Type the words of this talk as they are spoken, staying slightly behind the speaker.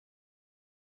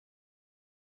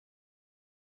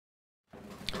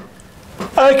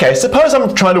Okay, suppose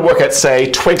I'm trying to work out,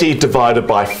 say, 20 divided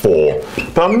by 4,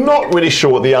 but I'm not really sure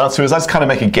what the answer is. I just kind of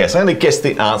make a guess. I'm going to guess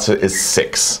the answer is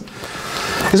 6.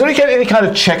 Is there any kind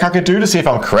of check I could do to see if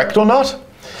I'm correct or not?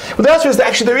 Well, the answer is that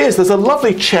actually there is. There's a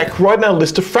lovely check right in our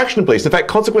list of fraction beliefs. In fact,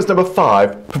 consequence number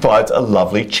 5 provides a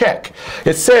lovely check.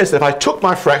 It says that if I took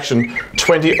my fraction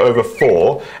 20 over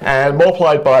 4 and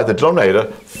multiplied by the denominator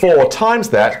 4 times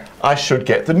that, I should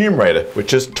get the numerator,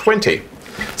 which is 20.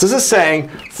 So this is saying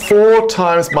 4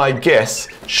 times my guess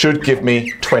should give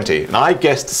me 20. And I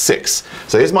guessed 6.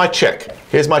 So here's my check.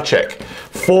 Here's my check.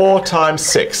 4 times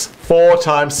 6. 4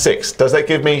 times 6. Does that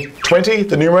give me 20,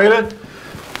 the numerator?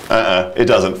 It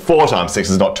doesn't. 4 times 6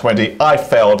 is not 20. I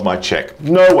failed my check.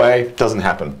 No way. Doesn't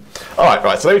happen. All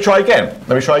right, so let me try again.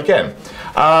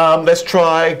 Let's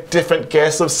try different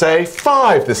guess of, say,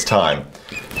 5 this time.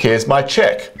 Here's my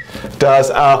check. Does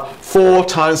 4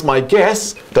 times my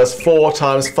guess, does 4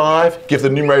 times 5 give the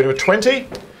numerator a 20?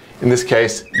 In this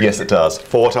case, yes it does.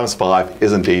 4 times 5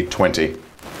 is indeed 20.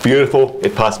 Beautiful,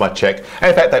 it passed my check. And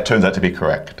in fact, that turns out to be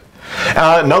correct.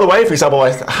 Another way, for example,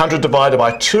 100 divided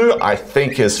by 2, I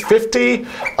think is 50.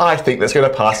 I think that's going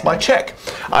to pass my check.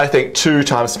 I think 2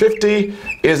 times 50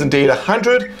 is indeed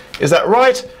 100. Is that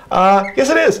right? Yes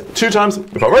it is. 2 times,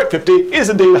 if I wrote 50, is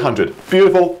indeed 100.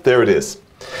 Beautiful, there it is.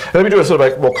 Let me do a sort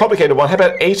of a more complicated one. How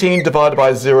about 18 divided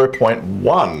by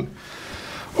 0.1?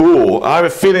 Ooh, I have a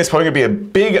feeling it's probably going to be a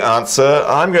big answer.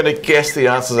 I'm going to guess the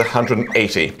answer is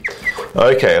 180.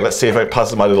 Okay, let's see if it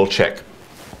passes my little check.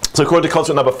 So according to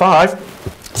constant number 5,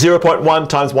 0.1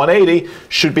 times 180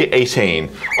 should be 18.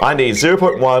 I need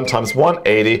 0.1 times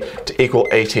 180 to equal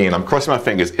 18. I'm crossing my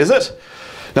fingers. Is it?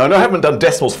 Now, I know I haven't done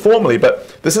decimals formally,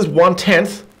 but this is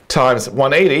 1/10 times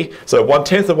 180. So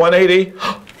 1/10 of 180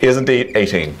 is indeed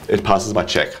 18. It passes my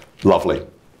check. Lovely.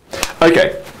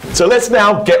 Okay, so let's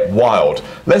now get wild.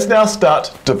 Let's now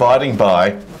start dividing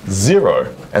by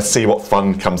 0 and see what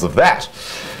fun comes of that.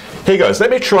 Here goes. Let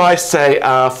me try, say,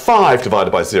 5 divided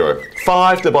by 0.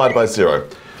 5 divided by 0.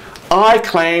 I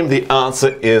claim the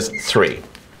answer is 3.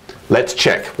 Let's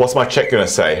check. What's my check going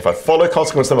to say? If I follow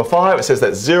consequence number 5, it says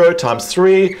that 0 times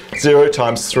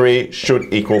 3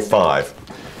 should equal 5.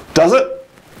 Does it?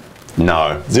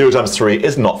 No. 0 times 3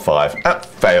 is not 5.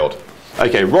 Failed.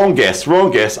 Okay, wrong guess,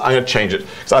 wrong guess. I'm going to change it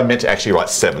because I meant to actually write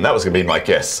 7. That was going to be my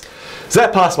guess. Does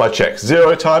that pass my check?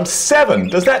 0 times 7.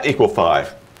 Does that equal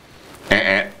 5?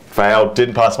 Failed,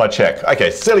 didn't pass my check.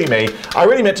 Okay, silly me. I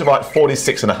really meant to write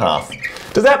 46.5.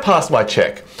 Does that pass my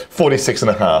check?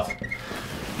 46.5.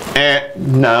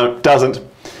 No, doesn't.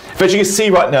 But you can see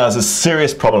right now there's a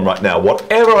serious problem right now.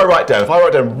 Whatever I write down, if I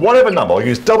write down whatever number, I'll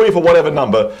use W for whatever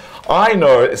number, I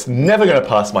know it's never going to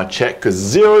pass my check because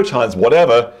 0 times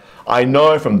whatever, I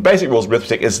know from basic rules of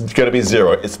arithmetic it's going to be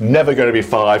 0. It's never going to be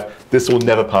 5. This will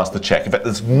never pass the check. In fact,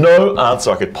 there's no answer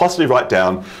I could possibly write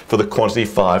down for the quantity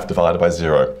 5 divided by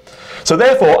 0. So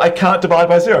therefore, I can't divide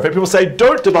by 0. In fact, people say,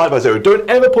 don't divide by 0. Don't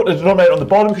ever put a denominator on the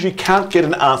bottom because you can't get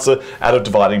an answer out of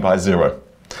dividing by 0.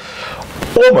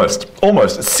 Almost.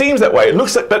 It seems that way. It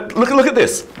looks like, but look at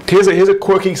this. Here's a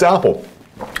quirky example.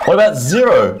 What about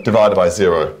 0 divided by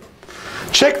 0?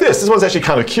 Check this. This one's actually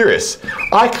kind of curious.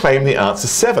 I claim the answer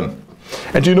 7.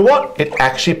 And do you know what? It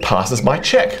actually passes my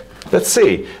check. Let's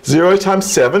see. 0 times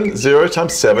 7, 0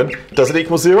 times 7. Does it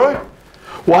equal 0?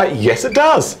 Why, yes it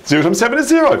does. 0 times 7 is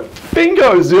 0.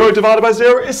 Bingo! 0 divided by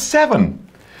 0 is 7.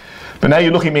 But now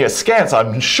you're looking at me askance,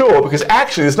 I'm sure, because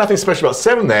actually there's nothing special about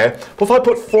 7 there. But if I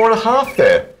put 4.5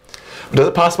 there, does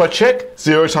it pass my check?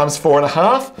 0 times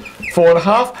 4.5?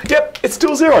 4.5? Yep, it's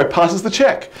still 0. Passes the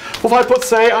check. Well, if I put,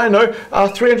 say, I don't know,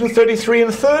 333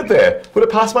 1/3 there, would it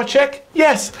pass my check?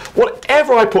 Yes.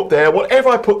 Whatever I put there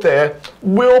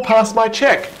will pass my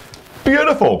check.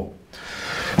 Beautiful.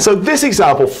 So this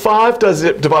example, 5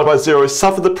 divided by 0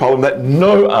 suffered the problem that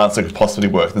no answer could possibly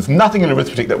work. There's nothing in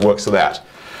arithmetic that works for that.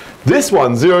 This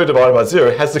one, 0 divided by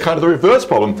 0, has the kind of the reverse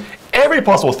problem. Every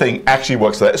possible thing actually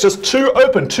works for that. It's just too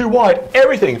open, too wide.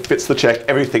 Everything fits the check.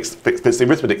 Everything fits the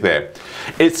arithmetic there.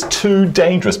 It's too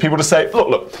dangerous. People just say,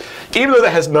 look, even though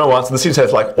that has no answer, this seems to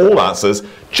have like all answers,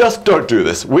 just don't do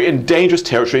this. We're in dangerous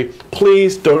territory.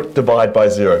 Please don't divide by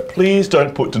 0. Please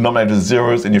don't put denominators of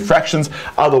zeros in your fractions.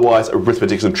 Otherwise,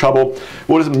 arithmetic is in trouble.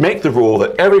 We'll just make the rule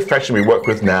that every fraction we work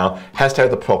with now has to have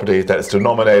the property that its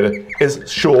denominator is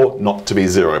sure not to be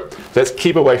 0. Let's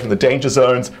keep away from the danger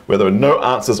zones where there are no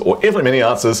answers or infinitely many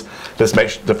answers. Let's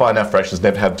define our fractions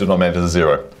never have denominators of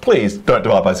 0. Please don't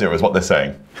divide by 0 is what they're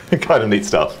saying. Kind of neat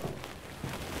stuff.